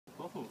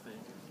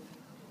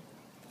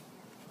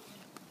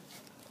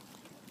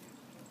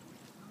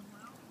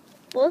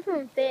Both of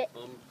them fit.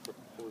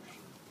 Unproportioned.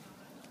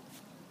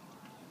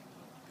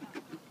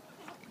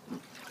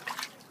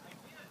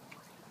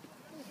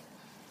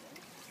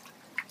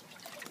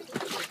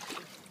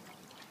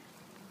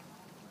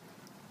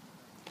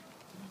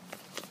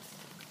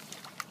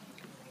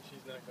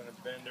 She's not going to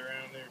bend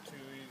around there too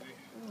easy.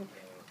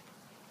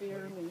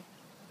 Barely.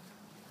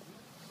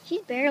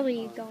 She's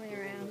barely going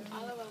around.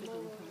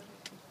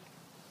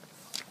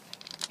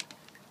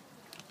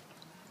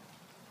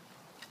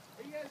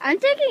 I'm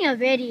taking a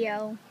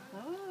video.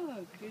 Oh,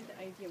 good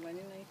idea. Why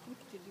didn't I think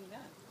to do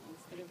that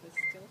instead of a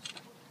still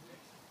shot?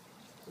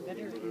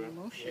 Better in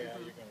motion. Yeah,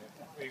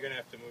 you're gonna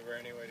have to move her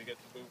anyway to get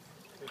the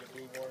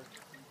boo board.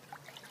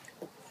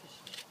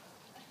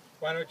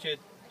 Why don't you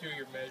do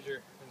your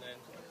measure and then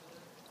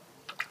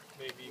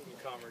maybe you can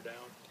calm her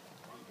down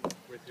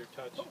with your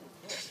touch.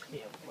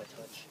 Yeah, my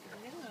touch.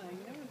 Yeah, you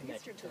never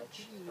used your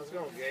touch. How's it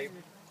going, Gabe?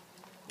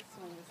 This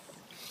one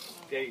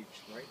is... Gage,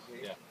 right?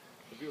 Gage? Yeah.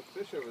 There'll be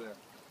a fish over there.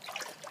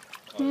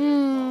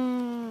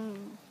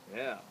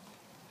 Yeah.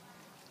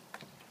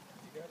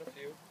 You got a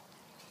few.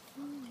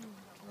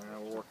 Alright,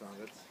 we'll work on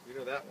it. You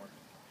know that one.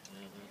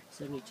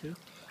 72.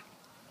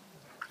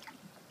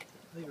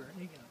 Leave her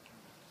egg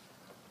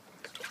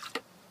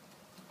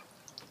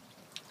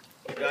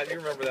out. God, you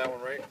remember that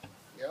one, right?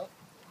 Yep.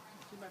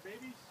 See my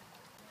babies?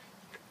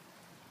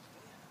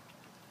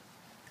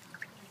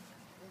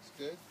 Looks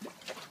good.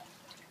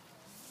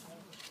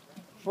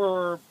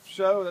 For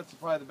show, that's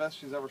probably the best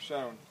she's ever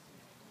shown.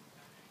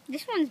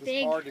 This one's It's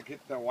big. hard to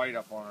get that white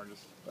up on her.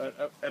 Just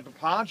at the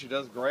pond, she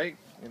does great,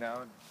 you know,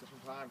 at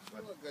different times. She'll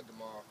But look good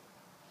tomorrow.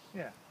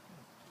 yeah.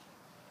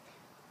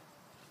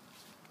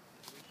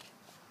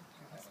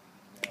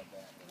 Nailed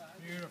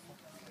that. Beautiful.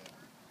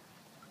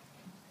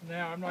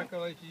 Now, I'm not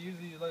going to let you use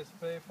these. Let's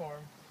pay for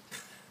them.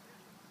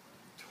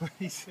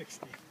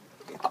 2060.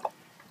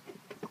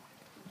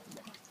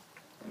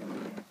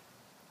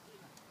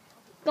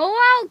 Go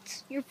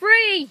out! You're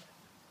free!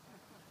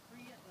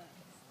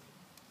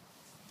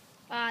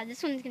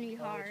 This one's gonna be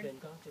hard.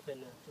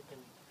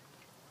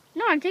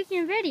 No, I'm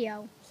taking a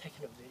video.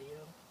 Taking a video?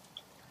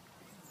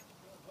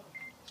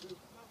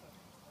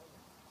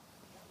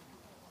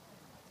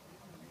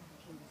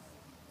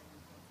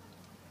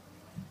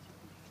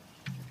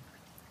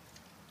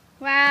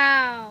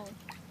 Wow.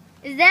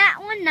 Is that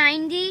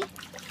 190?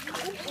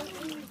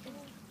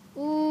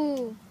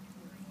 Ooh.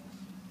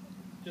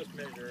 Just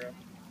measure up.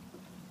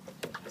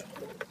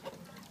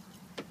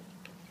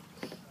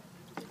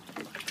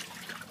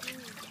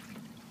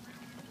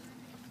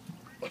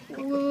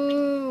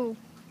 Ooh.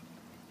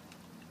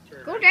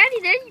 Turn Go, around.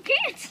 Daddy, there you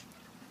can't.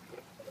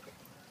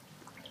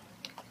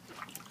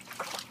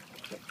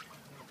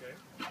 Okay.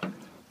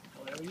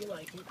 Whatever you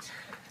like it.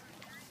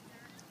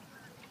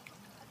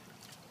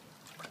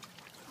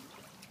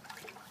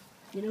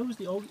 You know who's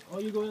the all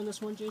you going on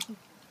this one, Jason?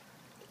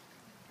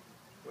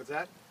 What's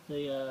that?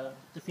 The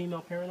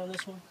female parent on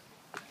this one?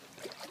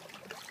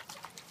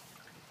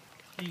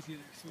 Easy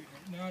there,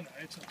 sweetheart. No,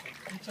 it's okay.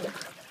 It's okay.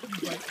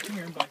 You bite. Come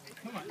here and bite me.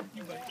 Come on,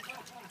 you bite.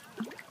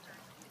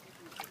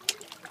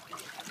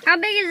 How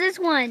big is this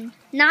one?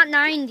 Not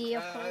 90,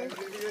 of I course.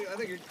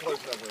 think you're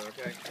close enough with her,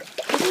 okay?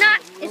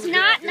 It's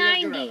not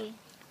 90.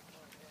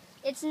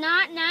 It's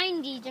not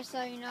 90, just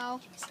so you know.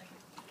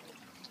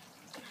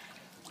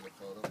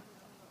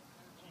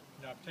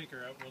 No, take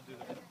her out. We'll do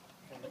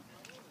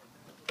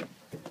the.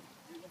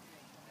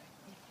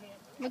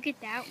 Look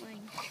at that one.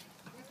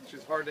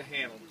 She's hard to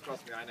handle.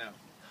 Trust me, I know.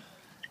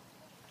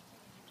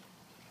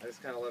 I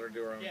just kind of let her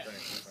do her own Yeah.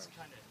 thing.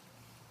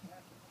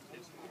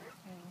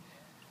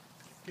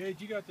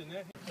 Gage, you got the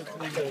net. Let's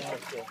leave it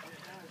alone.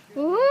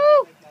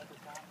 Ooh.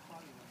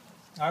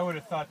 I would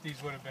have thought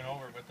these would have been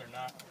over, but they're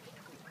not.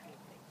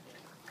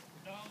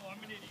 No, I'm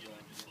an idiot.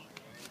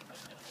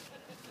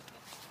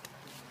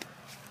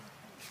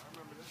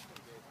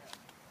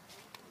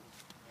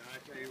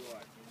 I tell you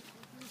what.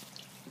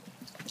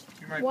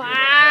 You might Wow,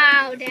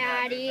 be able to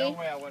have it. Daddy. No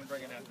way I wouldn't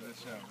bring it out to this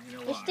show. You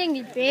know This why? thing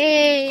is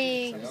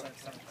big.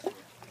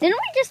 Didn't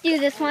we just do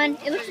this one?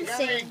 It looks You got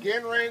any insane.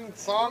 Genrain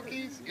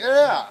Sonkies?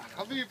 Yeah.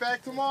 I'll be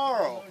back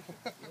tomorrow.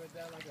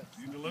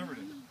 You delivered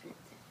it.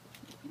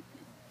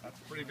 That's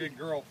a pretty big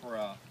girl for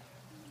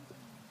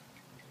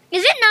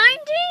Is it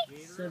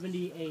 90?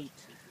 78.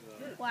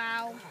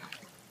 Wow.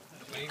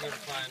 You ain't gonna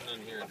find none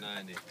here at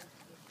 90.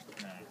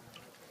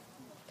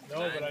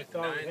 No, but I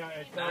thought we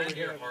had.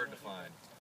 90 are hard to find.